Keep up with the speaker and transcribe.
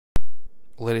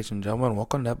Ladies and gentlemen,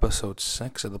 welcome to episode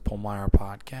 6 of the Pulmeyer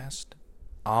podcast.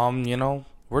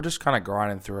 We're just kind of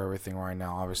grinding through everything right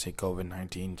now. Obviously,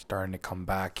 COVID-19 starting to come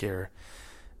back here,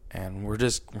 and we're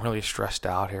just really stressed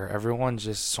out here. Everyone's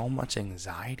just so much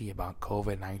anxiety about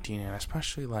COVID-19, and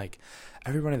especially like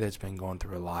everybody that's been going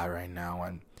through a lot right now.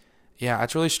 And yeah,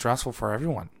 it's really stressful for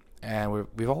everyone. And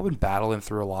we've all been battling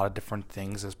through a lot of different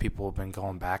things as people have been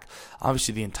going back.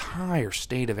 Obviously, the entire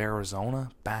state of Arizona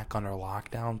back under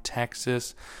lockdown.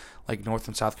 Texas, like North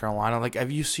and South Carolina. Like, have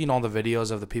you seen all the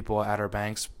videos of the people at our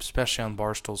banks, especially on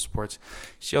Barstool Sports?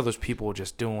 You see all those people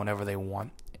just doing whatever they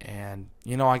want. And,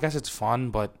 I guess it's fun,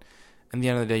 but in the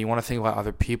end of the day, you want to think about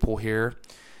other people here.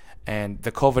 And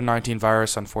the COVID-19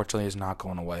 virus, unfortunately, is not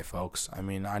going away, folks. I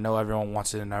mean, I know everyone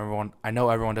wants it, and I know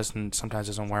everyone sometimes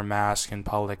doesn't wear masks in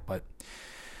public, but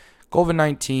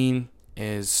COVID-19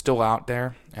 is still out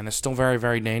there, and it's still very,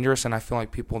 very dangerous. And I feel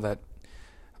like people that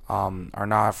are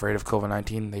not afraid of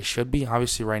COVID-19, they should be.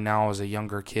 Obviously, right now, as a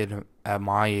younger kid at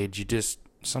my age,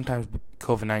 sometimes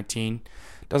COVID-19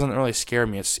 doesn't really scare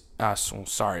me. It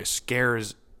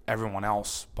scares everyone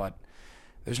else, but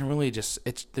there's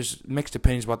mixed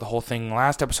opinions about the whole thing.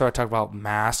 Last episode I talked about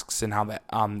masks and how the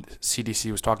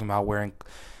CDC was talking about wearing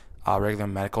regular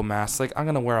medical masks. Like, I'm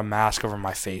gonna wear a mask over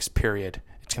my face. Period.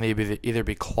 It's gonna either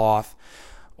be cloth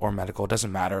or medical. It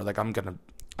doesn't matter. Like, I'm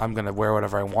gonna wear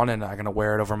whatever I want, and I'm gonna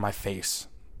wear it over my face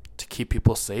to keep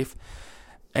people safe.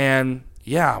 And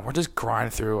yeah, we're just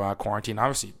grinding through quarantine.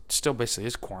 Obviously, still basically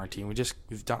is quarantine.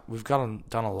 We've done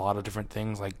a lot of different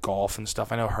things like golf and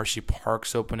stuff. I know Hershey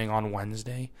Park's opening on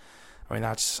Wednesday. I mean,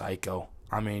 that's psycho.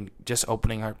 I mean, just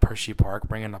opening up Hershey Park,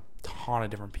 bringing a ton of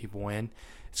different people in,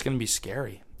 it's going to be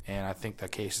scary. And I think the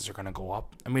cases are going to go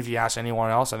up. I mean, if you ask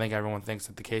anyone else, I think everyone thinks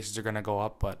that the cases are going to go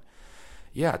up. But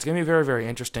yeah, it's going to be very, very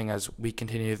interesting as we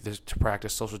continue to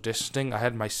practice social distancing. I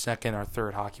had my second or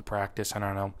third hockey practice. I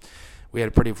don't know. We had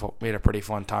a pretty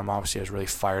fun time. Obviously, I was really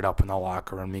fired up in the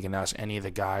locker room. You can ask any of the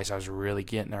guys. I was really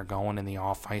getting there going in the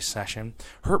off-ice session.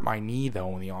 Hurt my knee,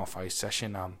 though, in the off-ice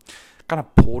session. Kind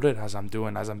of pulled it as I'm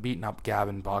beating up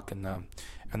Gavin Buck in the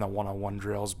one-on-one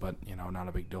drills, but, not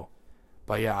a big deal.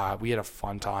 But, yeah, we had a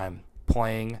fun time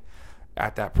playing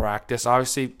at that practice.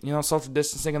 Obviously, social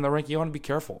distancing in the rink, you want to be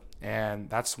careful. And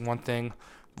that's one thing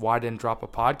why I didn't drop a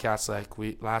podcast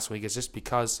last week is just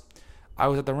because I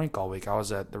was at the rink all week. I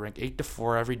was at the rink 8 to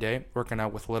 4 every day, working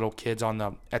out with little kids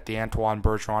at the Antoine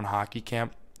Bergeron hockey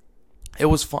camp. It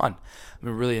was fun. We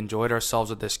really enjoyed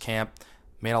ourselves at this camp,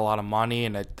 made a lot of money,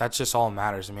 and that's just all that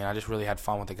matters. I mean, I just really had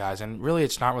fun with the guys, and really,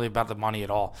 it's not really about the money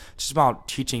at all. It's just about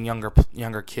teaching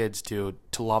younger kids to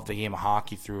love the game of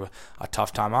hockey through a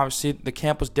tough time. Obviously, the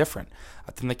camp was different.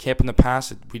 I think the camp in the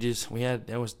past,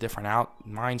 it was different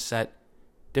mindset.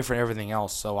 Different everything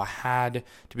else, so I had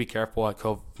to be careful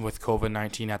with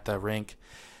COVID-19 at the rink.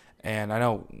 And I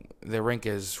know the rink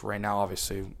is right now,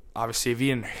 obviously if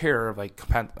you didn't hear,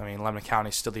 Lebanon County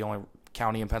is still the only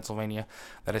county in Pennsylvania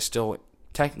that is still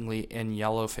technically in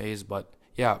yellow phase, but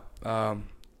yeah,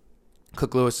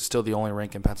 Cook Lewis is still the only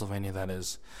rink in Pennsylvania that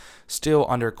is still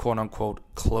under quote-unquote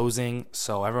closing,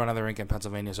 so every other rink in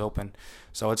Pennsylvania is open.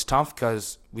 So it's tough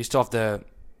because we still have to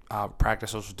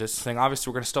practice social distancing.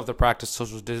 Obviously, we're going to still have to practice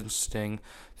social distancing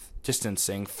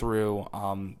through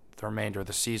the remainder of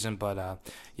the season. But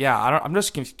I'm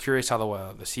just curious how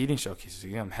the seeding showcase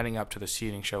is. I'm heading up to the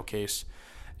seeding showcase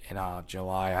in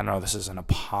July. I know this isn't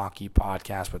a hockey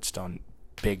podcast, but still a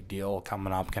big deal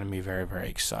coming up. Going to be very, very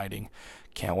exciting.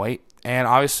 Can't wait. And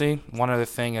obviously, one other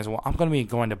thing is, I'm going to be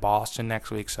going to Boston next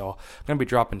week, so I'm going to be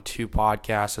dropping 2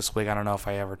 podcasts this week. I don't know if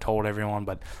I ever told everyone,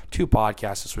 but 2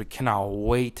 podcasts this week. Cannot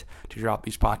wait to drop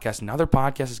these podcasts. Another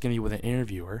podcast is going to be with an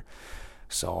interviewer,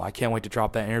 so I can't wait to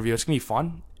drop that interview. It's going to be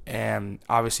fun, and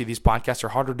obviously, these podcasts are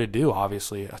harder to do,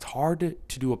 obviously. It's hard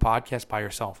to do a podcast by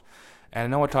yourself. And I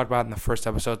know I talked about it in the first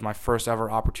episode, my first ever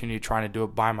opportunity trying to do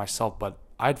it by myself, but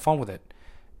I had fun with it.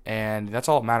 And that's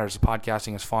all that matters. The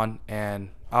podcasting is fun, and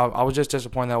I was just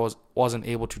disappointed that I wasn't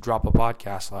able to drop a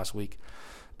podcast last week.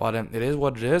 But it is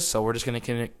what it is, so we're just going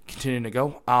to continue to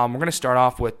go. We're going to start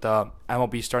off with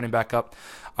MLB starting back up.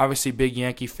 Obviously, big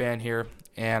Yankee fan here,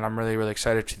 and I'm really, really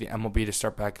excited for the MLB to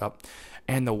start back up.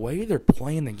 And the way they're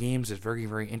playing the games is very,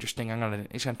 very interesting.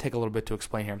 It's going to take a little bit to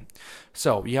explain here.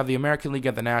 So you have the American League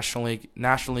and the National League.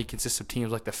 National League consists of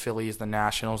teams like the Phillies, the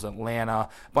Nationals, Atlanta,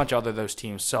 a bunch of those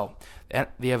teams. So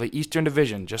they have an Eastern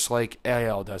Division, just like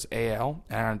AL does. AL,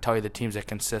 and I'm going to tell you the teams that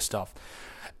consist of.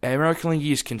 American League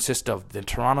East consists of the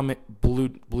Toronto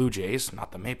Blue Jays,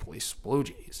 not the Maple Leafs, Blue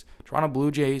Jays. Toronto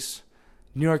Blue Jays,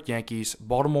 New York Yankees,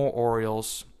 Baltimore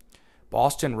Orioles,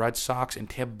 Boston Red Sox, and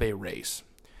Tampa Bay Rays.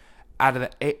 Out of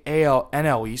the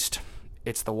NL East,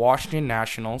 It's the Washington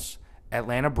Nationals,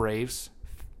 Atlanta Braves,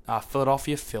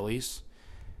 Philadelphia Phillies,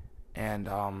 and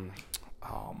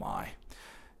oh my.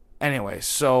 Anyway,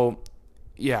 so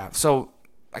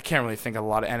I can't really think of a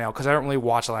lot of NL because I don't really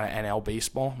watch a lot of NL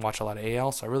baseball. Watch a lot of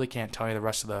AL, so I really can't tell you the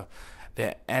rest of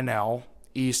the NL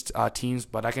East teams.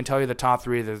 But I can tell you the top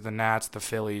three: there's the Nats, the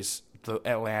Phillies, the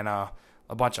Atlanta,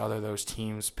 a bunch of other those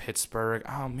teams. Pittsburgh.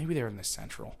 Oh, maybe they're in the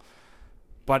Central.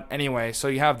 But anyway, so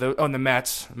you have the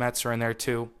Mets. Mets are in there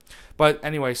too. But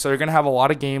anyway, so you're going to have a lot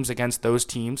of games against those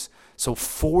teams. So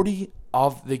 40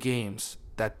 of the games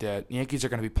that the Yankees are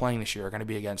going to be playing this year are going to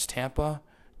be against Tampa,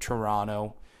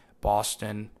 Toronto,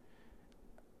 Boston,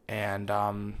 and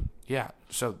Tampa,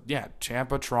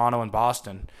 Toronto, and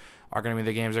Boston are going to be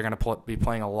the games they're going to be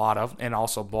playing a lot of, and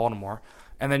also Baltimore.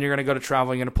 And then you're going to go to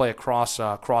travel. You're going to play a cross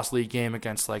league game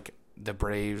against like the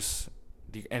Braves.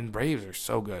 And Braves are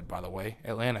so good, by the way.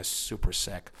 Atlanta's super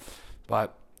sick.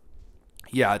 But,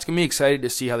 yeah, it's going to be exciting to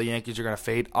see how the Yankees are going to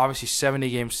fade. Obviously,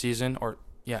 60-game season.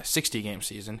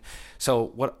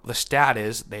 So, what the stat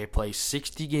is, they play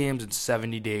 60 games in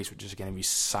 70 days, which is going to be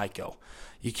psycho.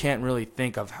 You can't really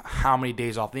think of how many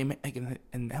days off. In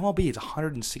MLB, it's a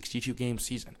 162-game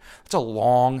season. That's a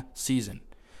long season.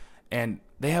 And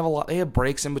they have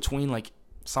breaks in between. Like,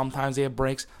 sometimes they have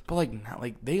breaks. But, not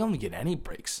they only get any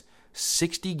breaks.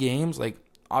 60 games,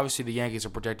 obviously the Yankees are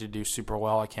projected to do super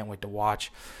well. I can't wait to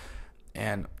watch,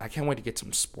 and I can't wait to get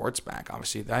some sports back.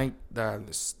 Obviously, I think the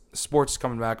sports is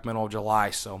coming back middle of July,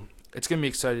 so it's gonna be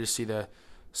exciting to see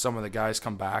some of the guys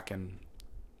come back and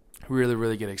really,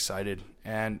 really get excited.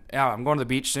 And yeah, I'm going to the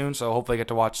beach soon, so hopefully I get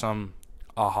to watch some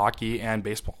hockey and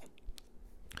baseball.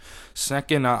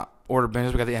 Second order of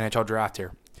business, we got the NHL draft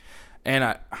here,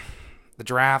 and the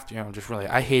draft,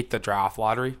 I hate the draft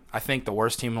lottery. I think the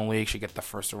worst team in the league should get the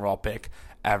first overall pick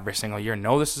every single year.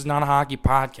 No, this is not a hockey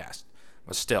podcast,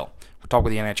 but still, we're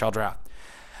talking about the NHL draft.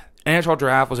 NHL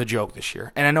draft was a joke this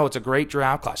year, and I know it's a great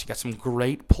draft class. You got some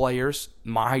great players.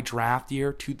 My draft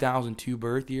year, 2002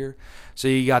 birth year. So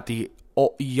you got the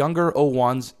younger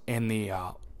 01s and the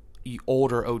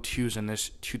older 02s in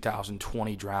this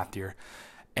 2020 draft year.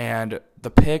 And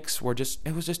the picks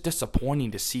it was just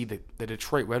disappointing to see the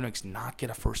Detroit Red Wings not get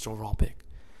a first overall pick.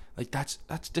 That's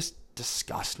just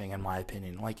disgusting in my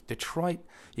opinion. Detroit,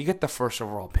 you get the first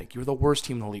overall pick. You're the worst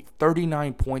team in the league.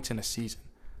 39 points in a season.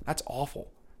 That's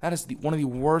awful. That is one of the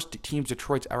worst teams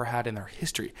Detroit's ever had in their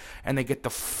history. And they get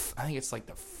I think it's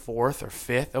the 4th or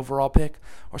 5th overall pick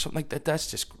or something like that.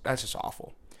 That's just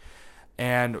awful.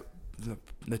 And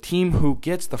the team who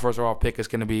gets the first overall pick is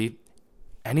going to be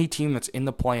any team that's in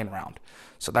the play-in round.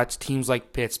 So that's teams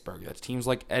like Pittsburgh. That's teams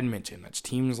like Edmonton. That's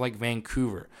teams like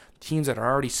Vancouver. Teams that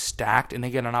are already stacked and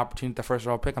they get an opportunity at the first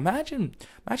overall pick. Imagine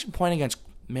playing against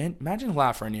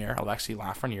Lafreniere, Alexis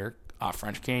Lafreniere,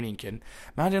 French Canadian kid.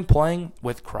 Imagine playing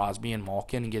with Crosby and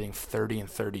Malkin and getting 30 and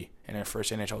 30 in their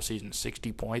first NHL season,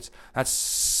 60 points. That's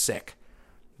sick.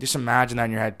 Just imagine that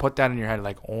in your head. Put that in your head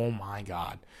oh my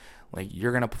God.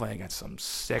 You're going to play against some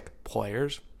sick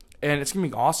players. And it's going to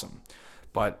be awesome.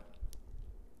 But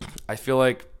I feel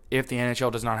like if the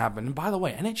NHL does not happen, and by the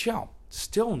way, NHL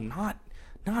still not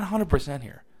 100%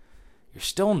 here. You're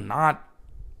still not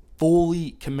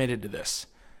fully committed to this.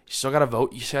 You still got to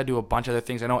vote. You still got to do a bunch of other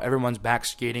things. I know everyone's back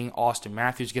skating. Austin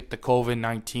Matthews get the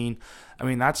COVID-19. I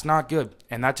mean, that's not good.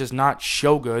 And that does not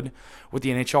show good with the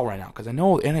NHL right now. Because I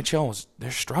know NHL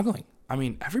they're struggling. I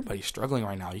mean, everybody's struggling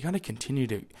right now. You got to continue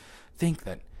to think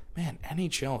that, man,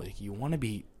 NHL, you want to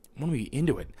be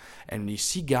into it. And you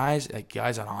see guys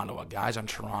on Ottawa, guys on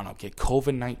Toronto get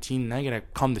COVID-19, and they're going to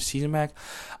come the season back.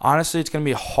 Honestly, it's going to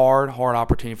be a hard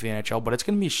opportunity for the NHL, but it's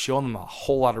going to be showing them a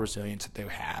whole lot of resilience that they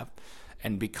have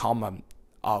and become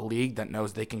a league that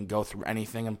knows they can go through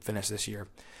anything and finish this year.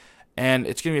 And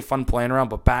it's going to be fun playing around,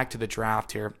 but back to the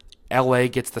draft here. LA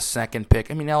gets the second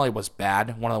pick. I mean, LA was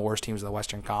bad, one of the worst teams of the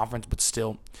Western Conference, but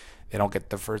still, they don't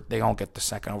get the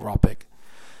second overall pick.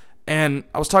 And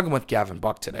I was talking with Gavin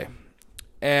Buck today,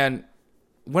 and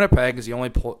Winnipeg is the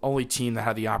only team that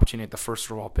had the opportunity at the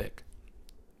first overall pick.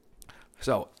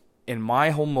 So, in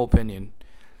my humble opinion,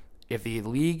 if the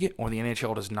league or the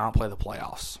NHL does not play the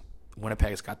playoffs,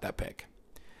 Winnipeg's got that pick.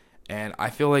 And I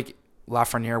feel like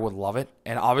Lafreniere would love it.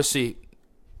 And obviously,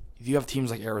 if you have teams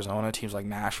like Arizona, teams like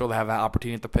Nashville that have that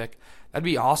opportunity at the pick, that'd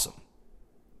be awesome.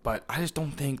 But I just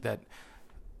don't think that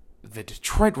the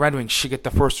Detroit Red Wings should get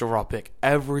the first overall pick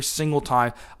every single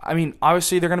time. I mean,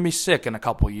 obviously, they're going to be sick in a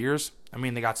couple of years. I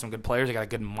mean, they got some good players. They got a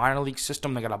good minor league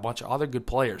system. They got a bunch of other good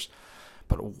players.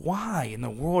 But why in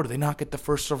the world do they not get the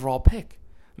first overall pick?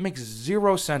 It makes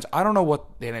zero sense. I don't know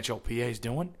what the NHLPA is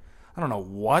doing. I don't know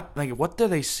what do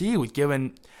they see with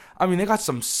giving. I mean, they got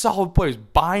some solid players.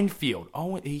 Bindfield,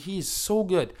 oh, he's so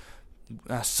good.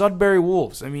 Sudbury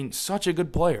Wolves, I mean, such a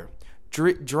good player.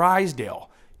 Drysdale,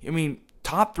 I mean,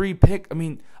 top 3 pick. I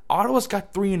mean, Ottawa's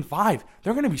got 3 and 5.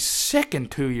 They're going to be sick in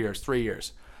 2 years, 3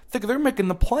 years. Think they're making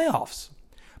the playoffs.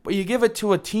 But you give it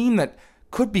to a team that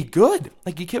could be good.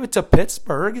 Like, you give it to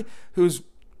Pittsburgh, who's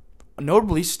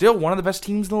notably still one of the best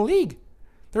teams in the league.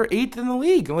 They're 8th in the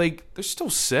league. Like, they're still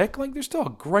sick. Like, they're still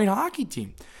a great hockey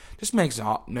team. Just makes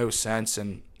no sense,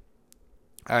 and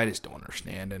I just don't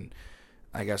understand. And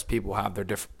I guess people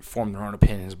have form their own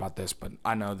opinions about this, but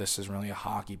I know this isn't really a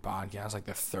hockey podcast. Like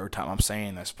the 3rd time I'm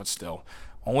saying this, but still,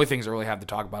 only things I really have to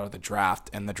talk about are the draft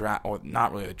and the draft, or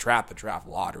not really the draft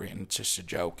lottery, and it's just a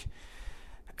joke.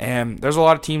 And there's a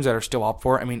lot of teams that are still up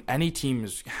for it. I mean, any team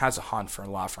has a hunt for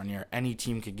Lafreniere. Any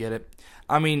team could get it.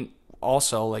 I mean,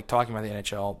 also, like talking about the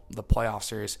NHL, the playoff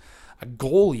series, a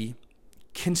goalie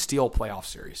can steal a playoff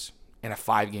series in a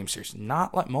 5-game series,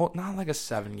 not like a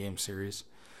 7-game series.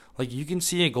 Like, you can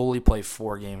see a goalie play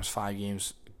 4 games, 5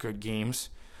 games, good games.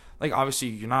 Like, obviously,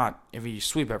 if you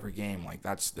sweep every game, like,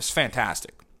 that's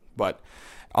fantastic. But,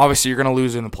 obviously, you're going to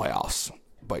lose in the playoffs.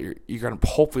 But you're going to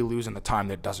hopefully lose in the time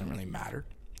that doesn't really matter.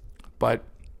 But,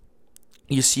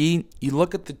 you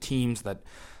look at the teams that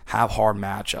have hard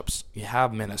matchups. You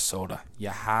have Minnesota. You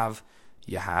have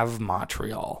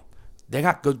Montreal. They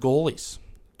got good goalies.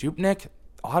 Dubnyk,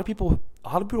 a lot of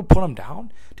people put him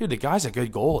down. Dude, the guy's a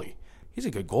good goalie. He's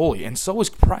a good goalie, and so is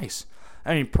Price.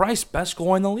 I mean, Price, best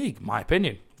goalie in the league, in my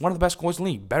opinion. One of the best goalies in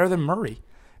the league, better than Murray.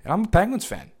 And I'm a Penguins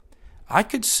fan. I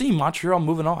could see Montreal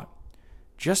moving on.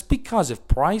 Just because if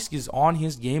Price is on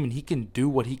his game and he can do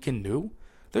what he can do,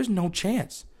 there's no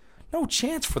chance. No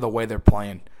chance for the way they're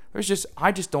playing.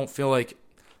 I just don't feel like,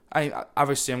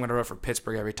 obviously I'm going to root for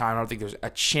Pittsburgh every time. I don't think there's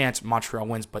a chance Montreal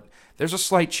wins, but there's a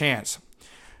slight chance.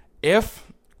 If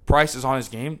Price is on his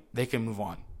game, they can move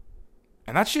on.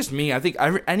 And that's just me. I think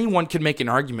anyone can make an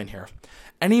argument here.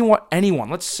 Anyone.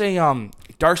 Let's say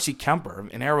Darcy Kemper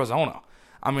in Arizona.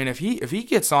 I mean, if he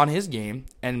gets on his game,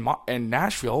 and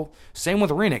Nashville, same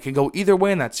with Arena, can go either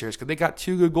way in that series because they got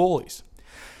 2 good goalies.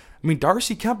 I mean,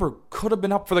 Darcy Kemper could have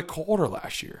been up for the Calder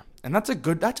last year, and that's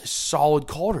a solid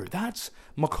Calder. That's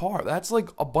Makar. That's like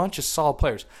a bunch of solid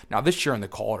players. Now this year in the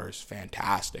Calder is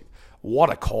fantastic.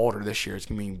 What a Calder this year. It's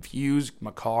going to be Hughes,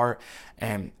 Makar,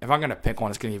 and if I'm going to pick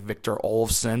one, it's going to be Victor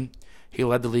Olofsson. He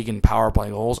led the league in power play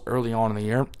goals early on in the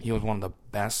year. He was one of the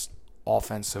best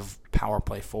offensive power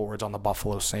play forwards on the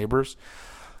Buffalo Sabres.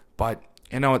 But,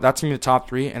 that's going to be the top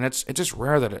 3, and it's just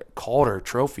rare that Calder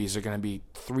trophies are going to be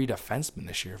 3 defensemen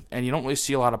this year. And you don't really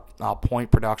see a lot of point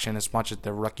production as much as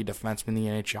the rookie defensemen in the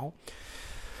NHL.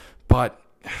 But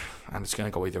I'm just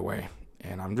going to go either way.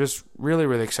 And I'm just really,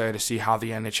 really excited to see how the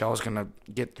NHL is going to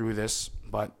get through this.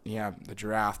 But, yeah, the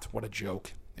draft, what a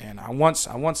joke. And I want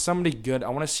somebody good. I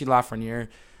want to see Lafreniere.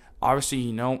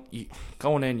 Obviously,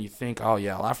 going in, you think, oh,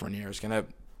 yeah, Lafreniere is going to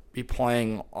be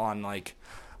playing on, like,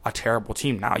 a terrible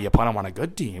team. Now you put him on a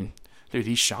good team. Dude,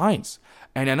 he shines.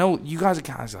 And I know you guys are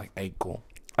kind of like, Eichel.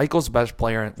 Eichel's the best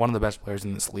player, one of the best players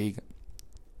in this league.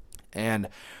 And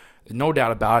no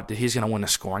doubt about it that he's going to win a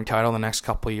scoring title in the next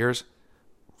couple of years.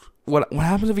 What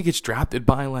happens if he gets drafted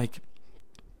by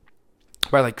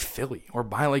Philly or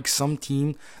by some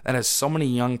team that has so many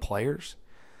young players?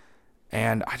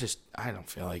 And I don't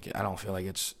feel like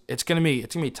it's gonna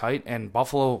be tight. And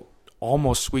Buffalo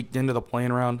almost squeaked into the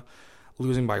play-in round,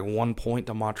 losing by 1 point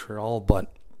to Montreal.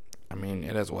 But I mean,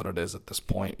 it is what it is at this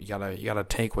point. You gotta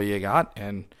take what you got.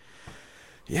 And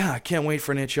yeah, I can't wait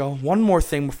for NHL. One more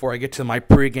thing before I get to my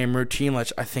pregame routine,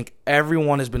 which I think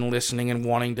everyone has been listening and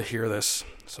wanting to hear this.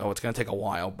 So it's going to take a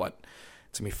while, but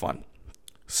it's going to be fun.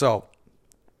 So,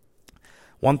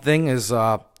 one thing is,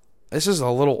 this is a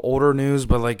little older news,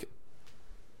 but like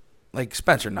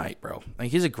Spencer Knight, bro.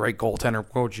 Like, he's a great goaltender,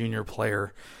 World Junior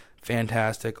player.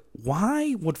 Fantastic.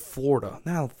 Why would Florida,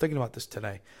 now thinking about this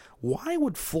today, why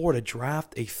would Florida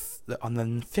draft on the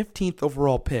 15th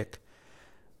overall pick,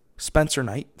 Spencer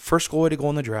Knight, first goalie to go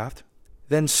in the draft,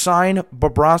 then sign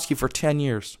Bobrovsky for 10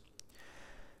 years?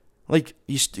 Like,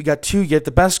 you get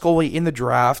the best goalie in the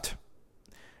draft,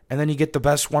 and then you get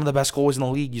one of the best goalies in the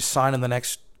league. You sign in the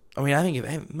next. I mean, I think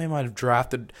they might have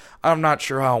drafted. I'm not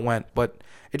sure how it went, but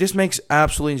it just makes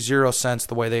absolutely zero sense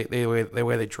the way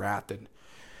they drafted.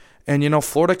 And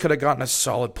Florida could have gotten a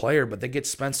solid player, but they get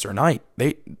Spencer Knight.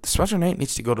 Spencer Knight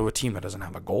needs to go to a team that doesn't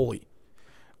have a goalie,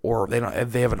 or they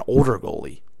have an older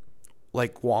goalie.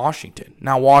 Like Washington.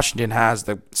 Now Washington has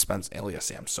the Ilya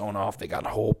Samsonov. They got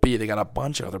Holtby. They got a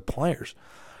bunch of other players.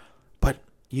 But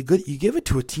you give it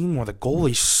to a team where the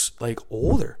goalie's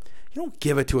older. You don't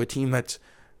give it to a team that's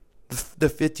the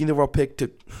 15th overall pick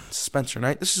to Spencer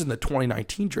Knight. This is in the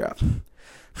 2019 draft.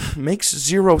 Makes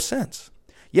zero sense.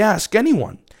 You ask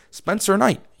anyone. Spencer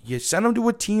Knight. You send him to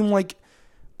a team like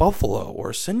Buffalo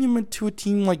or send him to a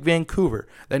team like Vancouver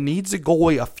that needs a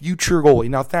goalie, a future goalie.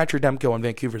 Now, Thatcher Demko in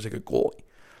Vancouver is a good goalie.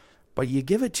 But you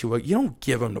give it to you don't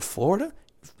give him to Florida.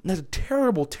 That's a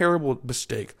terrible, terrible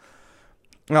mistake.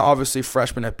 Now, obviously,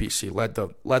 freshman at BC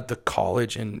led the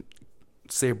college in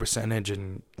save percentage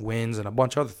and wins and a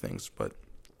bunch of other things. But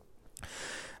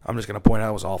I'm just going to point out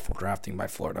it was awful drafting by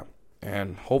Florida.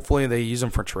 And hopefully they use him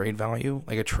for trade value,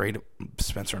 like a trade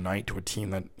Spencer Knight to a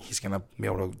team that he's going to be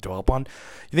able to develop on.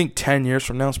 You think 10 years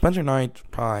from now, Spencer Knight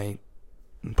probably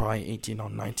 18 or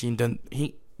 19. Then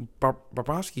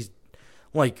Bobrovsky's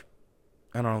like,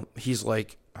 I don't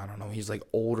know, he's like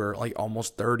older, like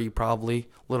almost 30 probably,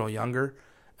 a little younger.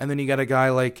 And then you got a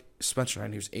guy like Spencer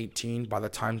Knight who's 18 by the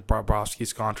time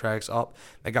Bobrovsky's contract's up.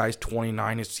 That guy's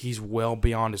 29. He's well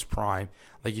beyond his prime.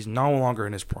 Like, he's no longer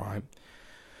in his prime.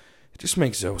 It just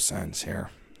makes no sense here.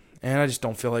 And I just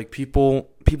don't feel like people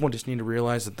just need to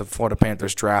realize that the Florida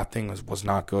Panthers drafting was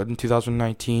not good in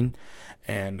 2019.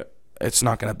 And it's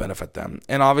not going to benefit them.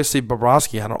 And obviously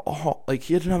Bobrovsky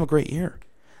he didn't have a great year.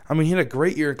 I mean, he had a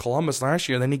great year in Columbus last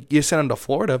year. Then you sent him to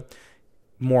Florida.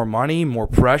 More money, more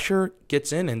pressure,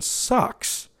 gets in and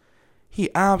sucks.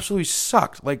 He absolutely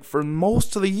sucked, like, for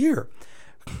most of the year.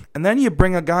 And then you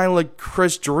bring a guy like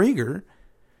Chris Driedger.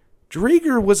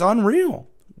 Driedger was unreal.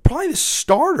 Probably the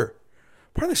starter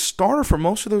for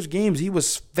most of those games. He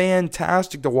was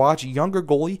fantastic to watch. A younger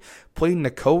goalie, played in the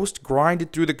coast,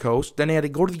 grinded through the coast. Then he had to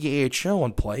go to the AHL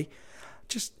and play.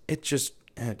 It just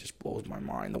blows my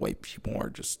mind the way people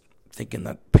are just thinking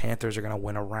that Panthers are going to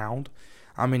win a round.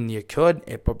 I mean, you could.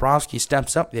 If Bobrovsky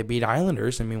steps up, they beat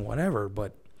Islanders. I mean, whatever.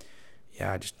 But,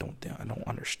 yeah, I don't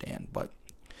understand. But,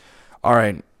 all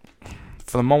right.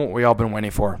 For the moment we all been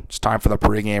waiting for, it's time for the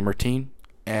pregame routine.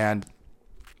 And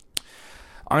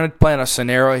I'm going to plan a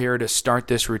scenario here to start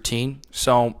this routine.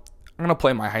 So, I'm going to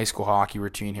play my high school hockey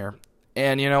routine here.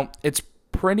 And, it's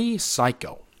pretty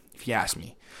psycho, if you ask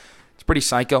me. It's pretty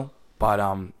psycho. But,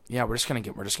 yeah, we're just gonna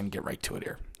get right to it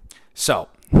here. So,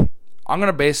 I'm going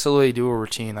to basically do a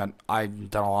routine that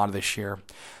I've done a lot of this year.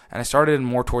 And I started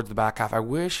more towards the back half. I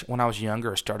wish when I was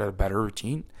younger I started a better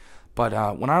routine. But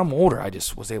when I'm older, I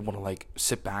just was able to, like,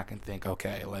 sit back and think,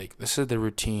 okay, like, this is the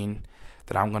routine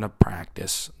that I'm going to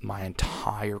practice my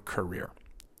entire career.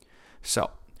 So,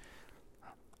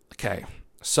 okay.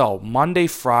 So, Monday,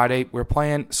 Friday, we're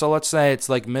playing. So, let's say it's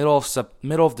like middle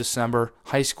of December,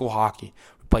 high school hockey.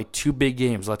 We play 2 big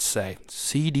games, let's say.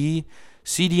 CD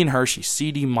and Hershey.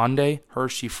 CD Monday,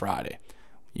 Hershey Friday.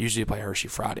 Usually play Hershey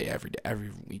Friday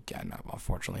every weekend,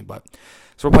 unfortunately. But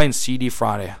so we're playing CD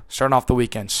Friday. Starting off the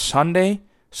weekend. Sunday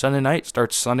night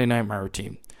starts Sunday night my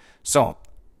routine. So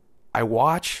I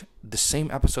watch the same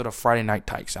episode of Friday Night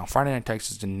Tykes. Now, Friday Night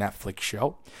Tykes is a Netflix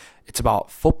show. It's about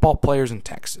football players in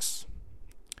Texas.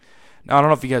 Now, I don't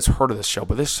know if you guys heard of this show,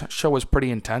 but this show is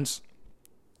pretty intense.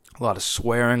 A lot of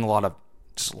swearing, it was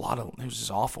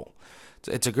just awful.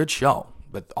 It's a good show,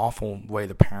 but awful way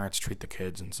the parents treat the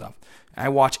kids and stuff. And I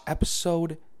watch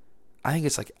episode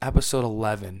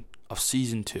 11 of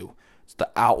season 2. It's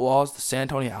the San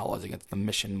Antonio Outlaws against the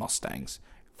Mission Mustangs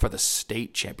for the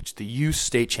state championship, the youth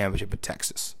state championship in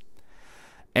Texas.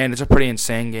 And it's a pretty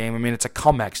insane game. I mean, it's a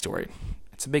comeback story.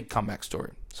 It's a big comeback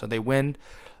story. So they win.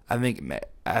 I think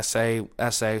San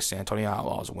Antonio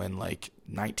Outlaws win like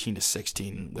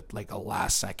 19-16 with like a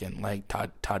last second like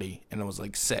tutty, and it was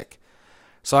like sick.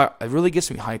 So it really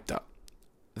gets me hyped up.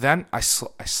 Then I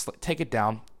take it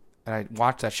down and I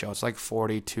watch that show. It's like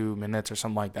 42 minutes or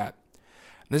something like that.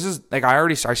 This is like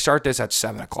I start this at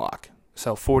 7:00.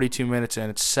 So 42 minutes in,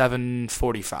 it's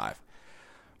 7:45.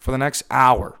 For the next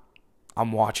hour,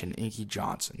 I'm watching Inky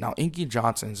Johnson. Now, Inky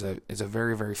Johnson is a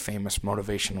very, very famous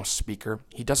motivational speaker.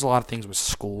 He does a lot of things with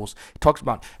schools. He talks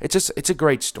about it's a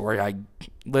great story.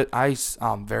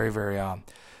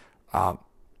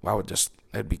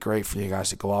 It'd be great for you guys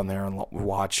to go out there and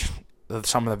watch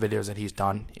some of the videos that he's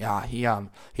done. Yeah,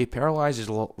 he paralyzed his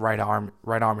right arm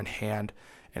and hand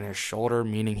and his shoulder,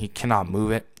 meaning he cannot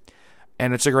move it.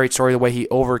 And it's a great story, the way he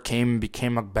overcame and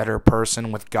became a better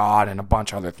person with God and a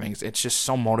bunch of other things. It's just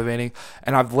so motivating.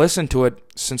 And I've listened to it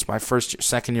since my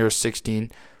second year of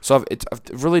 16. So it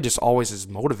really just always is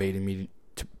motivating me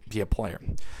to be a player.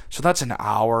 So that's an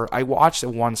hour. I watch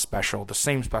the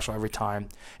same special every time.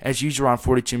 And it's usually around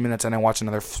 42 minutes, and I watch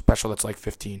another special that's like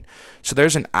 15. So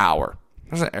there's an hour.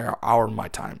 There's an hour of my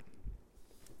time.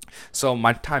 So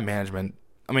my time management,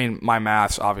 I mean, my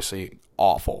math's obviously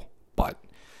awful, but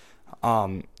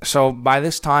So by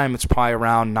this time, it's probably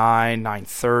around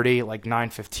 9:30, like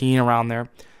 9:15 around there.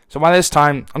 So by this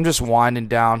time, I'm just winding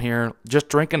down here, just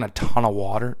drinking a ton of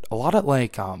water. A lot of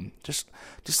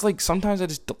just like sometimes I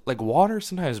just like water,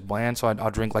 sometimes it's bland, so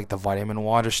I'll drink like the vitamin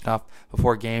water stuff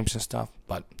before games and stuff.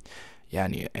 But yeah,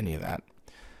 any of that.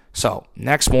 So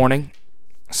next morning,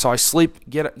 so I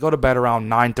go to bed around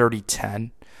 9:30,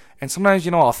 10. And sometimes,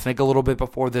 I'll think a little bit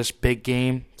before this big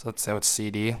game. So let's say it's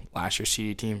CD. Last year's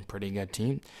CD team, pretty good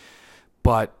team.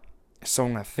 But so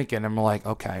I'm thinking, I'm like,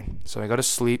 okay. So I go to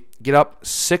sleep, get up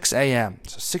 6 a.m.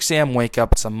 So 6 a.m. wake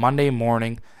up. It's a Monday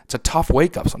morning. It's a tough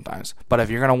wake up sometimes. But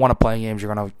if you're going to want to play games,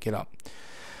 you're going to get up.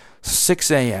 6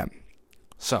 a.m.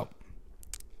 So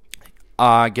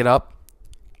get up.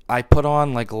 I put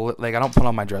on, like I don't put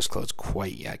on my dress clothes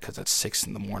quite yet because it's 6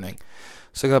 in the morning.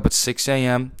 So I get up at 6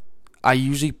 a.m.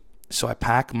 So I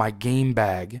pack my game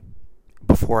bag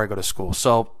before I go to school.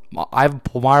 So I have a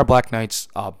Palmyra Black Knights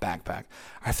backpack.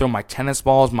 I throw my tennis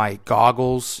balls, my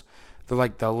goggles. They're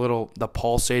like the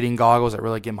pulsating goggles that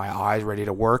really get my eyes ready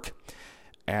to work.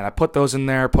 And I put those in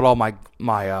there, put all my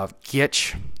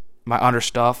gitch, my under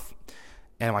stuff,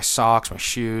 and my socks, my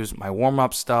shoes, my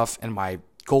warm-up stuff, and my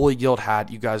goalie guild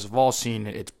hat. You guys have all seen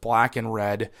it. It's black and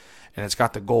red, and it's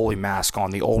got the goalie mask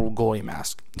on, the old goalie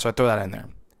mask. So I throw that in there.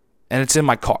 And it's in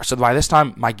my car. So by this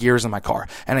time, my gear is in my car.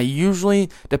 And I usually,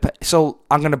 so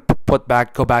I'm going to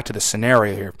go back to the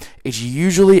scenario here. It's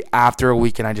usually after a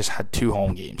weekend I just had 2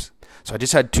 home games. So I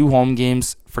just had 2 home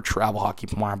games for travel hockey,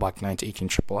 Palmyra Black Knights, 18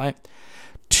 AAA.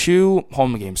 2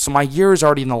 home games. So my gear is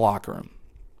already in the locker room.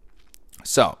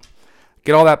 So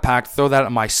get all that packed, throw that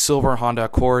in my silver Honda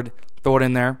Accord, throw it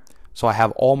in there. So I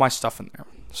have all my stuff in there.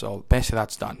 So basically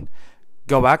that's done.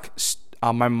 Go back.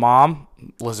 My mom,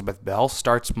 Elizabeth Bell,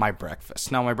 starts my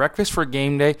breakfast. Now, my breakfast for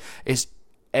game day is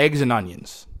eggs and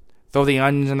onions. Throw the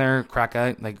onions in there, crack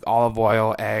it, like olive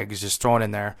oil, eggs, just throw it in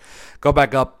there. Go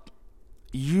back up.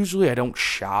 Usually I don't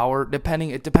shower,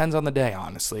 it depends on the day,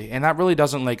 honestly. And that really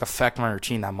doesn't affect my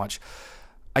routine that much.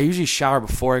 I usually shower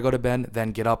before I go to bed,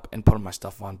 then get up and put my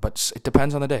stuff on. But it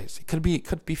depends on the days. It could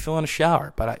be filling a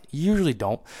shower, but I usually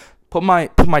don't. Put my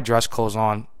dress clothes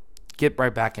on. Get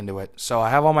right back into it. So I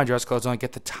have all my dress clothes on.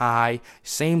 Get the tie,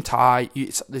 same tie.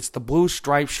 It's the blue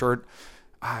striped shirt.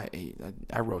 I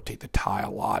rotate the tie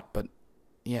a lot, but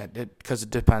yeah, because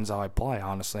it depends how I play.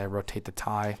 Honestly, I rotate the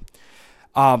tie.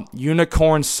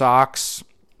 Unicorn socks,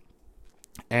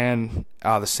 and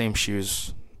the same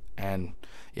shoes, and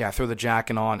yeah, I throw the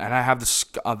jacket on, and I have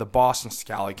the Boston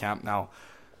Scally cap. Now,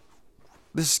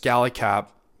 this Scally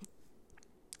cap.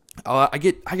 I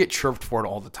get chirped for it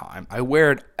all the time. I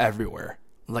wear it everywhere.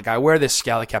 Like, I wear this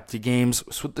Scally cap to games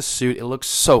with the suit. It looks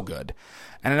so good.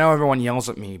 And I know everyone yells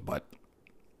at me, but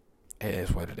it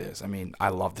is what it is. I mean, I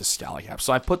love this Scally cap.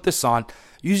 So I put this on.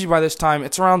 Usually by this time,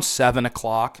 it's around 7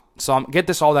 o'clock. So I'm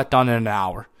get all that done in an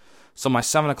hour. So my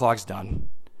 7 o'clock's done.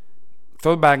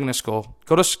 Throw the bag into school.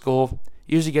 Go to school.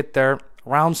 Usually get there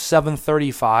around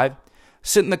 7:35.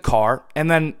 Sit in the car. And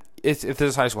then if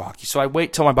there's high school hockey. So I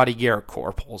wait till my buddy Garrett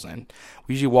Core pulls in.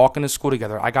 We usually walk into school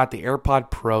together. I got the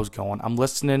AirPod Pros going. I'm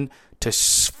listening to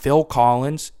Phil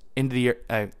Collins into the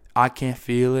I Can't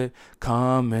Feel It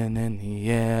Coming in the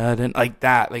Air. And like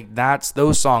that. Like, that's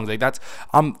those songs. Like, that's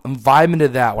I'm vibing to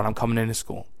that when I'm coming into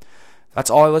school. That's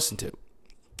all I listen to.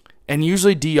 And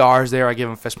usually DR's there. I give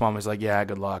him a fist bump. He's like, yeah,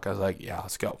 good luck. I was like, yeah,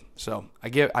 let's go. So I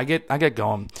get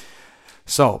going.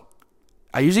 So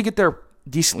I usually get there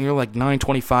decently early, like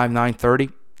 9:25,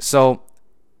 9:30. So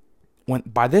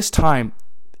by this time,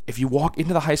 if you walk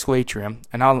into the high school atrium,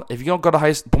 and if you don't go to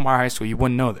Palmyra High School, you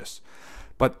wouldn't know this.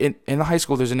 But in the high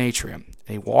school, there's an atrium.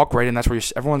 And you walk right in. That's where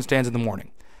everyone stands in the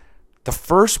morning. The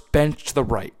first bench to the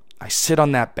right, I sit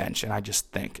on that bench, and I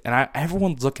just think. And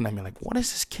everyone's looking at me like, what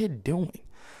is this kid doing?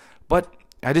 But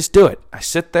I just do it. I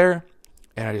sit there,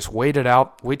 and I just wait it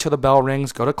out. Wait till the bell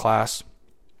rings, go to class.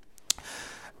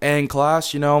 And in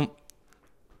class,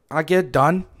 I get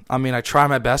done. I mean, I try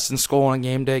my best in school on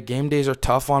game day. Game days are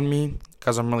tough on me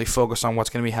because I'm really focused on what's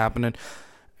going to be happening.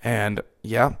 And,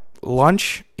 yeah,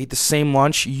 lunch. Eat the same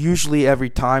lunch. Usually every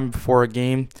time before a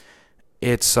game,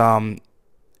 it's the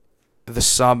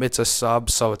sub. It's a sub,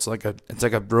 so it's like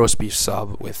a roast beef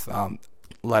sub with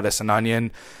lettuce and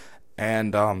onion.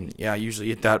 And, I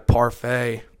usually eat that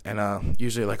parfait and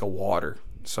usually like a water.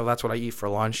 So that's what I eat for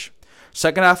lunch.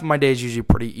 Second half of my day is usually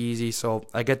pretty easy, so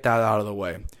I get that out of the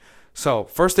way. So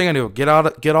first thing I do, get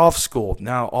off school.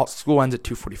 Now school ends at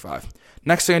 2:45.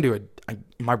 Next thing I do,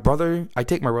 I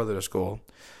take my brother to school.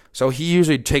 So he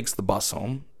usually takes the bus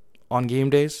home on game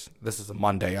days. This is a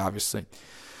Monday, obviously.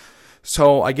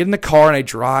 So I get in the car and I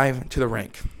drive to the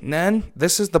rink. And then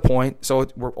this is the point. So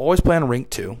we're always playing rink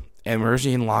 2, and we're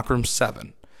usually in locker room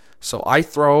 7. So I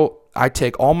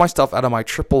take all my stuff out of my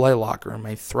AAA locker room.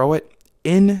 I throw it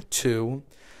into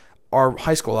our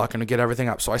high school locker room to get everything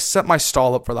up. So I set my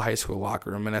stall up for the high school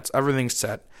locker room, and everything's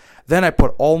set. Then I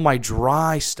put all my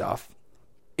dry stuff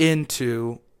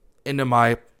into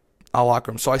my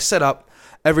locker room. So I set up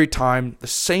every time the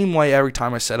same way every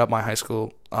time I set up my high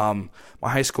school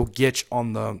gitch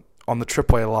on the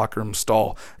AAA locker room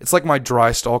stall. It's like my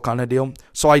dry stall kind of deal.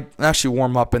 So I actually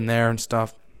warm up in there and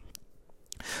stuff.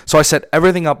 So I set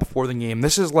everything up before the game.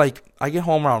 This is like I get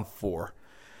home around 4,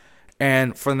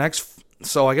 and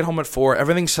so I get home at 4.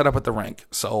 Everything's set up at the rink.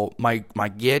 So my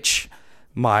gitch,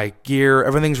 my gear,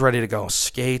 everything's ready to go.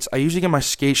 Skates. I usually get my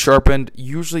skates sharpened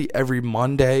usually every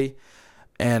Monday,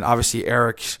 and obviously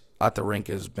Eric at the rink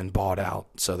has been bought out,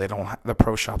 so the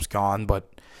pro shop's gone. But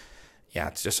yeah,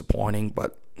 it's disappointing.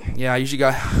 But yeah, I usually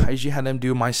had them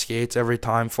do my skates every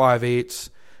time, 5/8,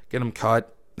 get them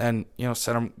cut, and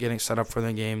getting set up for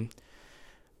the game.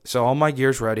 So all my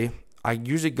gear's ready. I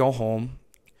usually go home.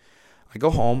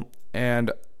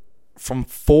 And from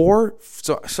 4,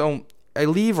 so I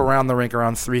leave around the rink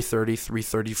around 3:30,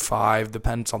 3:35,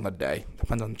 depends on the day,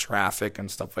 depends on traffic and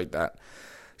stuff like that.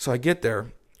 So I get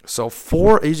there. So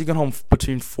I usually get home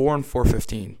between 4 and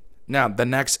 4:15. Now the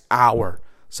next hour.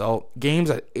 So games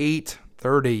at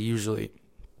 8:30 usually.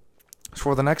 So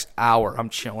for the next hour, I'm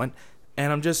chilling,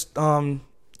 and I'm just I'm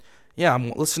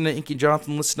listening to Inky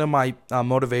Johnson, listening to my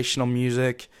motivational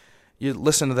music. You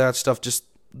listen to that stuff, just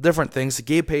different things.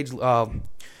 Gabe Page led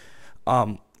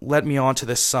me on to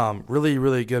this really,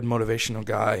 really good motivational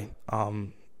guy.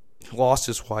 He lost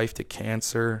his wife to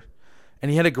cancer, and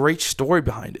he had a great story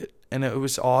behind it. And it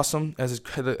was awesome at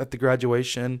the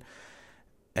graduation.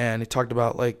 And he talked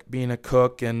about like being a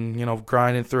cook and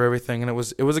grinding through everything. And it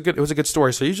was a good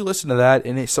story. So you should listen to that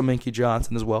and some Inky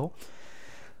Johnson as well.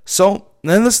 So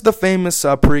then this is the famous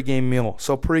pregame meal.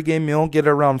 So pregame meal, get it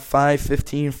around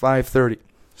 5:15, 5:30.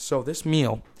 So this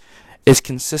meal is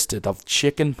consisted of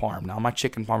chicken parm. Now my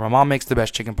mom makes the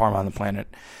best chicken parm on the planet.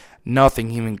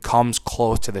 Nothing even comes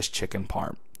close to this chicken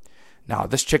parm. Now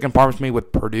this chicken parm is made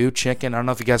with Perdue chicken. I don't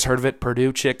know if you guys heard of it.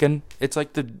 Perdue chicken. It's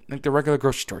like the regular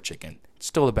grocery store chicken. It's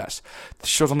still the best. It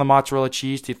shows on the mozzarella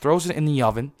cheese. He throws it in the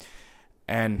oven,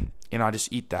 and I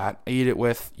just eat that. I eat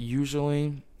it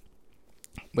usually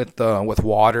with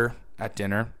water at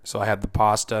dinner. So I had the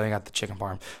pasta, I got the chicken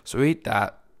parm. So we eat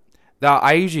that. Now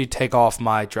I usually take off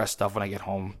my dress stuff when I get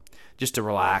home, just to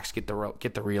relax, get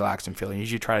the relaxing feeling.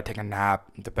 Usually try to take a nap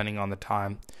depending on the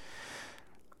time.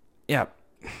 Yeah.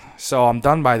 So I'm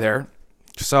done by there.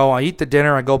 So I eat the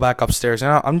dinner. I go back upstairs,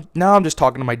 and I'm just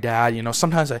talking to my dad.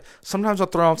 Sometimes I'll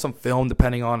throw on some film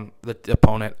depending on the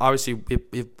opponent. Obviously, we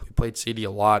played CD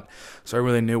a lot, so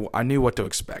I knew what to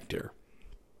expect here,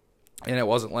 and it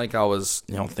wasn't like I was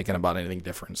thinking about anything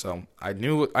different. So I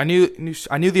knew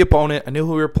the opponent. I knew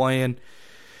who we were playing,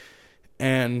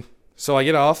 and so I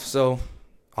get off. So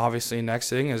obviously, next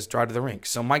thing is drive to the rink.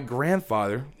 So my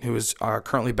grandfather, who is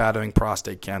currently battling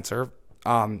prostate cancer.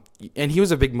 And he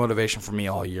was a big motivation for me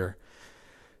all year.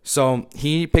 So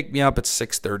he picked me up at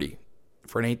 6:30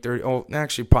 for an 8:30. Oh,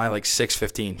 actually probably like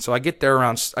 6:15. So I get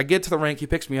to the rink. He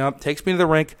picks me up, takes me to the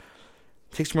rink,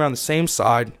 takes me around the same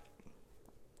side.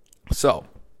 So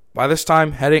by this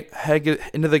time, heading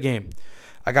into the game,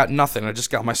 I got nothing. I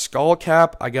just got my skull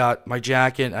cap, I got my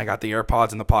jacket, and I got the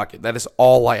AirPods in the pocket. That is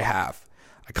all I have.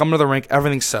 I come to the rink,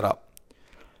 everything's set up.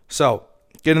 So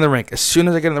get in the rink. As soon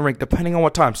as I get in the rink, depending on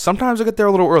what time. Sometimes I get there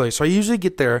a little early. So I usually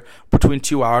get there between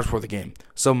 2 hours before the game.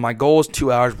 So my goal is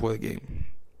 2 hours before the game.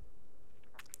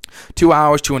 2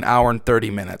 hours to an hour and 30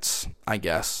 minutes, I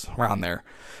guess, around there.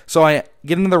 So I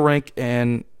get into the rink,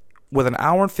 and with an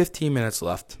hour and 15 minutes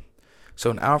left.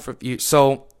 So an hour 50.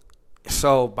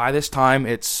 So by this time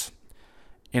it's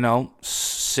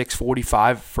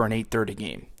 6:45 for an 8:30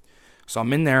 game. So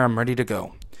I'm in there. I'm ready to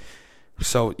go.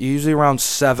 So usually around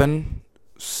 7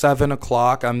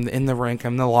 o'clock, I'm in the rink,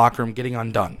 I'm in the locker room getting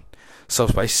undone. So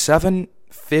by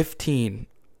 7:15,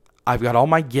 I've got all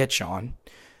my gitch on,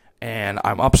 and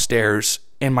I'm upstairs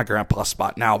in my grandpa's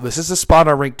spot. Now, this is a spot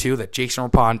on rink 2 that Jason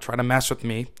Rapon tried to mess with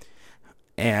me.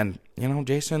 And,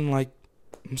 Jason,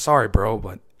 I'm sorry, bro,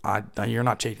 but you're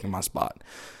not taking my spot.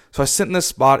 So I sit in this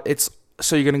spot.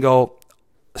 You're going to go,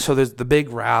 so there's the big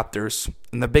rafters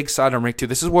and the big side on rink 2.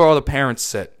 This is where all the parents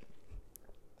sit.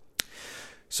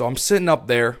 So I'm sitting up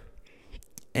there,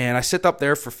 and I sit up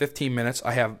there for 15 minutes.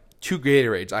 I have 2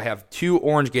 Gatorades. I have 2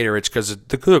 orange Gatorades because of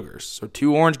the Cougars. So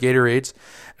 2 orange Gatorades.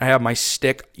 I have my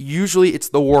stick. Usually it's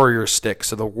the Warrior stick,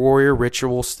 so the Warrior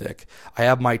Ritual stick. I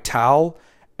have my towel,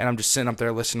 and I'm just sitting up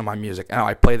there listening to my music. Now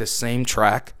I play the same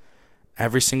track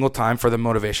every single time for the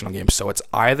motivational game. So it's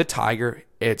Eye of the Tiger.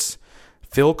 It's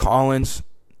Phil Collins.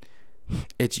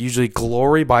 It's usually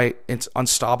Glory by It's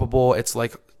Unstoppable. It's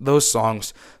like those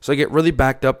songs. So I get really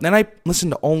backed up. Then I listen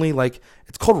to only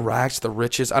it's called Rags to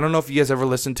Riches. I don't know if you guys ever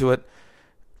listened to it.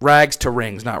 Rags to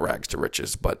Rings, not Rags to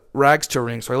Riches, but Rags to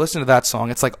Rings. So I listen to that song.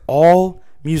 It's like all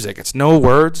music. It's no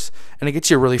words, and it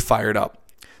gets you really fired up.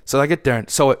 So I get there.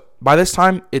 So by this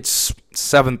time, it's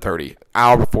 7:30,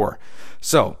 hour before.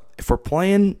 So if we're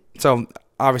playing, so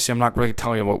obviously I'm not really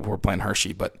telling you what we're playing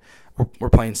Hershey, but we're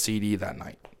playing CD that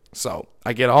night. So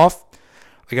I get off,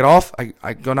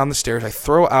 I go down the stairs, I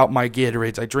throw out my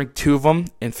Gatorades, I drink 2 of them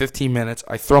in 15 minutes,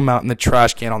 I throw them out in the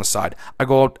trash can on the side. I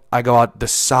go out the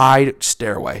side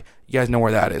stairway. You guys know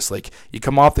where that is. Like, you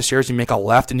come off the stairs, you make a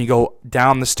left, and you go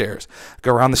down the stairs.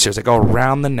 Go around the stairs. I go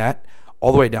around the net,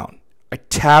 all the way down. I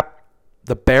tap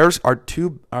the Bears, our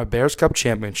Bears Cup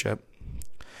championship,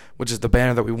 which is the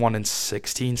banner that we won in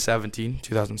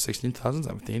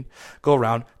 2017. Go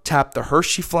around, tap the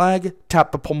Hershey flag,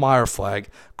 tap the Palmyra flag,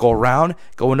 go around,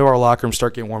 go into our locker room,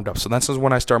 start getting warmed up. So that's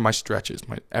when I start my stretches,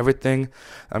 everything.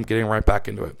 I'm getting right back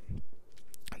into it.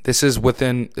 This is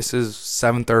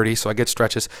 7:30, so I get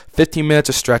stretches, 15 minutes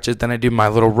of stretches. Then I do my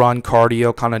little run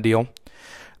cardio kind of deal.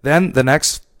 Then the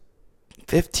next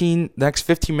 15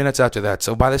 minutes after that.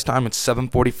 So by this time it's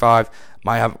 7:45.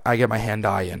 I get my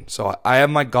hand-eye in. So I have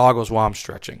my goggles while I'm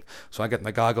stretching. So I get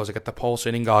my goggles. I get the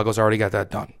pulsating goggles. I already got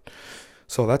that done.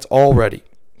 So that's all ready.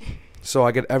 So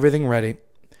I get everything ready.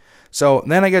 So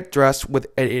then I get dressed at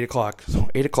 8 o'clock. So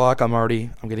 8 o'clock I'm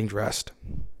getting dressed.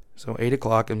 So 8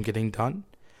 o'clock I'm getting done.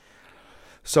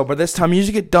 So by this time I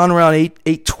usually get done around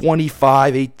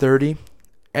 8:25, 8:30.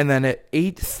 And then at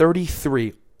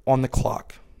 8:33 on the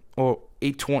clock, or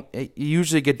 8:20, you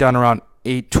usually get done around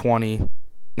 8:20,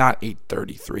 not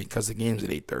 8:33 because the game's at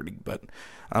 8:30, but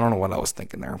I don't know what I was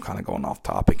thinking there. I'm kind of going off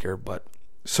topic here, but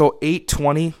so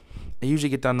 8:20, I usually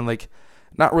get done in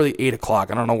not really 8 o'clock.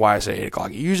 I don't know why I say 8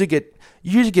 o'clock. You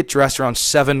usually get dressed around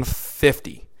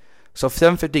 7:50. So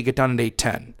 7:50, get done at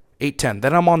 8:10. 8:10.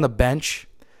 Then I'm on the bench,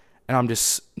 and I'm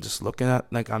just looking at,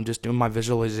 I'm just doing my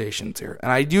visualizations here.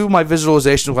 And I do my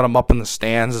visualizations when I'm up in the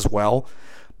stands as well,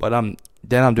 but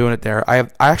then I'm doing it there. I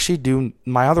actually do,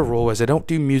 my other rule is I don't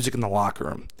do music in the locker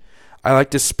room. I like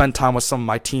to spend time with some of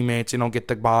my teammates, get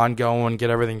the bond going, get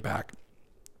everything back.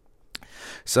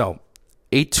 So,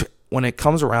 when it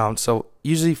comes around, so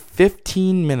usually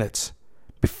 15 minutes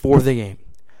before the game.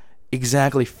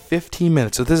 Exactly 15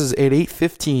 minutes. So this is at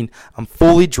 8:15. I'm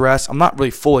fully dressed. I'm not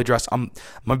really fully dressed.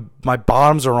 My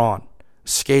bottoms are on.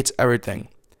 Skates, everything.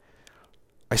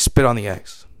 I spit on the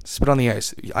ice.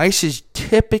 The ice is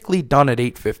typically done at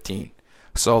 8:15.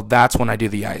 So that's when I do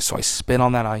the ice. So I spit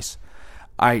on that ice.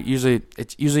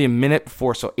 It's usually a minute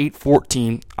before, so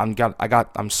 8:14,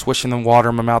 I'm swishing the water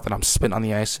in my mouth and I'm spitting on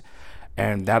the ice.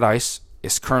 And that ice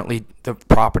is currently the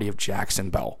property of Jackson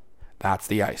Bell. That's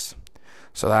the ice.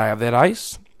 So I have that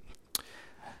ice,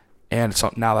 and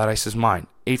so now that ice is mine.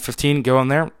 8:15, go in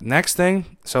there. Next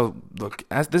thing, so look,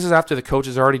 this is after the coach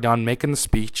is already done making the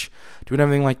speech, doing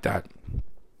everything like that.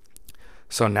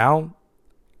 So now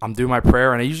I'm doing my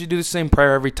prayer, and I usually do the same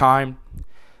prayer every time.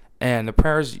 And the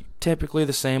prayer is typically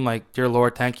the same, like, "Dear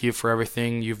Lord, thank you for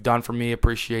everything you've done for me.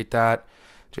 Appreciate that.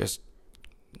 Just,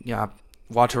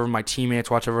 watch over my teammates,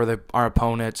 watch over our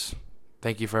opponents.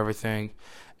 Thank you for everything."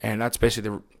 And that's basically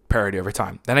the prayer I do every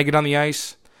time. Then I get on the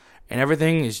ice, and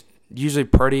everything is usually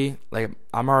pretty,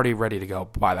 I'm already ready to go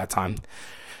by that time.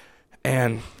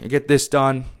 And I get this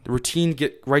done. The routine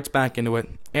get right back into it.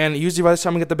 And usually by the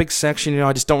time I get the big section,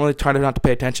 I just don't really try not to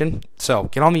pay attention. So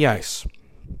get on the ice.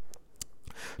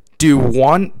 Do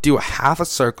a half a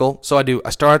circle. So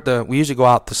we usually go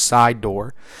out the side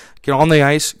door. Get on the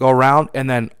ice, go around, and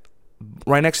then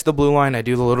right next to the blue line, I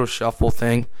do the little shuffle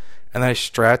thing. And then I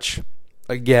stretch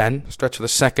again. Stretch for the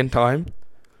second time.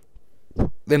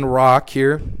 Then rock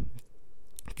here.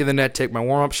 Get the net, take my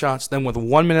warm-up shots. Then with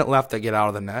 1 minute left, I get out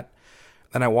of the net.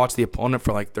 Then I watch the opponent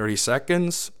for 30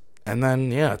 seconds. And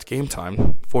then, it's game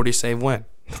time. 40 save win.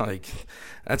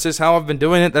 That's just how I've been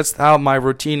doing it. That's how my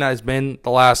routine has been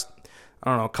the last,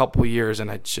 couple of years. And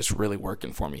it's just really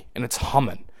working for me. And it's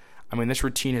humming. This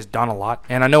routine has done a lot.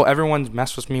 And I know everyone's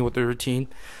messed with me with the routine.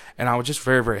 And I was just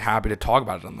very, very happy to talk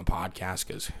about it on the podcast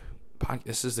because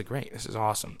This is great. This is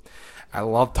awesome. I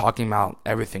love talking about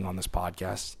everything on this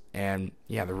podcast. And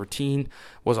yeah, the routine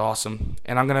was awesome.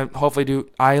 And I'm going to hopefully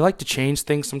I like to change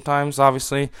things sometimes,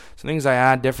 obviously. Some things I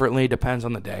add differently, depends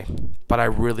on the day. But I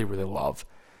really, really love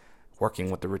working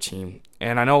with the routine.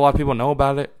 And I know a lot of people know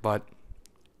about it, but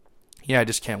yeah, I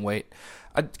just can't wait.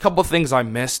 A couple of things I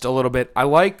missed a little bit. I know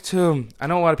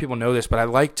a lot of people know this, but I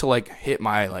like to hit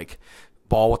my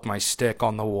ball with my stick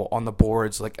on the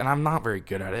boards, and I'm not very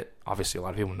good at it. Obviously, a lot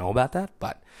of people know about that,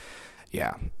 but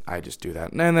yeah, I just do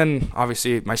that. And then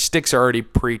obviously my sticks are already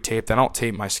pre-taped. I don't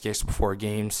tape my sticks before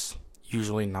games.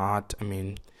 Usually not. I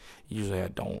mean, usually I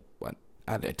don't, but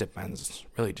it depends.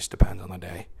 Really just depends on the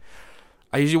day.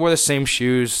 I usually wear the same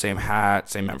shoes, same hat,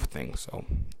 same everything. So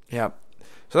yeah.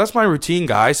 So that's my routine,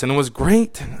 guys, and it was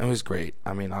great. It was great.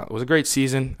 I mean, it was a great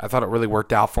season. I thought it really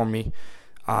worked out for me.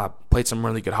 Played some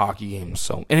really good hockey games.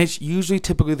 And it's usually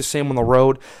typically the same on the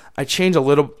road. I change a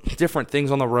little different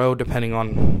things on the road depending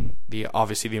on the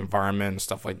environment and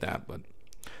stuff like that. But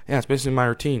yeah, it's basically my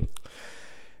routine.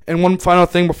 And one final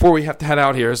thing before we have to head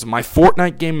out here is my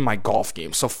Fortnite game and my golf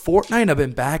game. So Fortnite, I've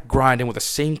been back grinding with the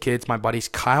same kids, my buddies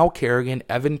Kyle Kerrigan,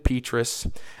 Evan Petrus,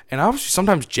 and obviously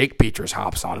sometimes Jake Petrus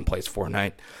hops on and plays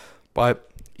Fortnite.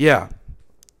 But yeah,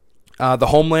 the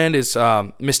homeland is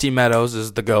Misty Meadows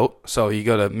is the GOAT. So you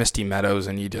go to Misty Meadows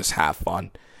and you just have fun.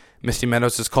 Misty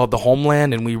Meadows is called the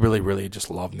homeland, and we really, really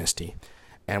just love Misty.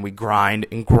 And we grind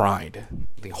and grind.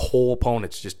 The whole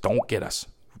opponents just don't get us.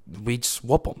 We just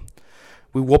whoop them.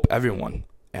 We whoop everyone,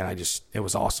 and it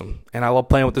was awesome. And I love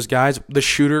playing with those guys. The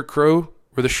shooter crew,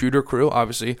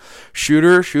 obviously.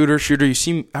 Shooter. You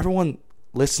see, everyone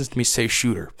listens to me say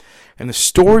shooter. And the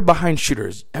story behind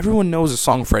shooters, everyone knows the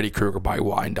song Freddy Krueger by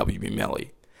YNWB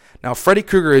Melly. Now, Freddy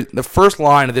Krueger, the first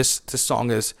line of this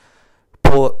song is,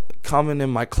 coming in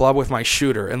my club with my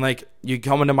shooter. And, you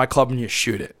come into my club and you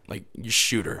shoot it. You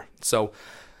shooter. So,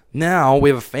 now we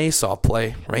have a face-off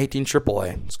play for 18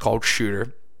 AAA. It's called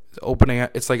Shooter.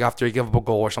 It's after you give up a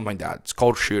goal or something like that. It's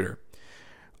called shooter.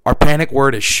 Our panic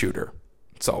word is shooter.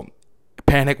 So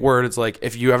panic word is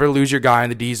if you ever lose your guy in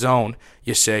the D zone,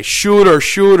 you say shooter,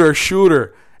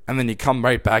 and then you come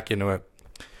right back into it.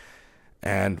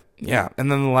 And yeah,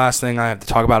 and then the last thing I have to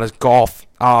talk about is golf.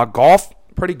 Golf,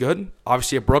 pretty good.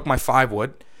 Obviously, I broke my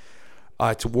 5-wood.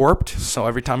 It's warped, so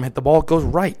every time I hit the ball, it goes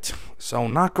right. So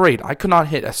not great. I could not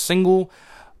hit a single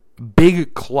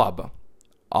big club.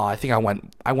 I think I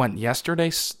went yesterday,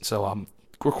 so I'm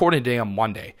recording today on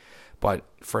Monday, but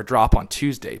for a drop on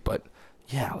Tuesday. But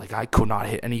yeah, I could not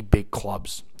hit any big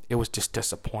clubs. It was just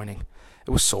disappointing. It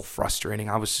was so frustrating.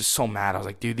 I was just so mad. I was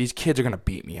like, dude, these kids are gonna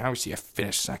beat me. Obviously, I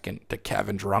finished second to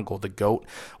Kevin Drungle, the GOAT.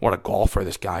 What a golfer,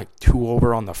 this guy. 2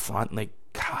 over on the front.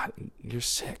 God, you're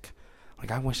sick.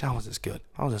 I wish I was this good.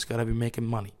 If I was this good, I'd be making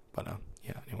money. But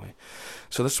yeah, anyway.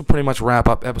 So this will pretty much wrap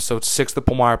up episode 6 of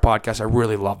the Pulmeyer Podcast. I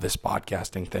really love this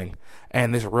podcasting thing.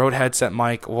 And this Rode headset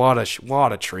mic, what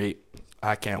a treat.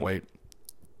 I can't wait.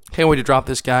 Can't wait to drop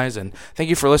this, guys. And thank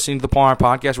you for listening to the Pulmeyer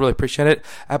Podcast. Really appreciate it.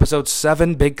 Episode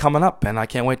 7, big coming up. And I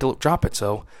can't wait to drop it.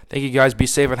 So thank you, guys. Be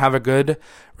safe and have a good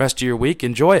rest of your week.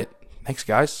 Enjoy it. Thanks,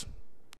 guys.